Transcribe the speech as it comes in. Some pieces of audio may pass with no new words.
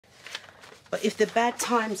But if the bad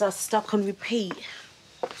times are stuck on repeat,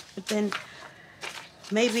 then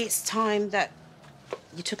maybe it's time that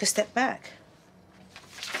you took a step back.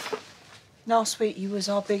 Last week you was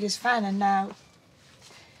our biggest fan, and now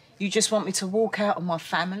you just want me to walk out on my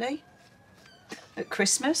family at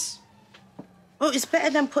Christmas? Well, it's better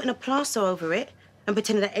than putting a plaster over it and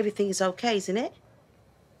pretending that everything is okay, isn't it?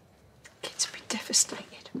 Kids will be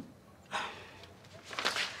devastated.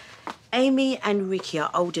 Amy and Ricky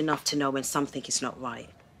are old enough to know when something is not right.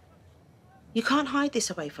 You can't hide this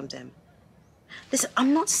away from them. Listen,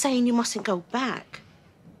 I'm not saying you mustn't go back.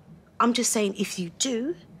 I'm just saying if you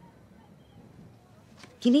do,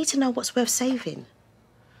 you need to know what's worth saving.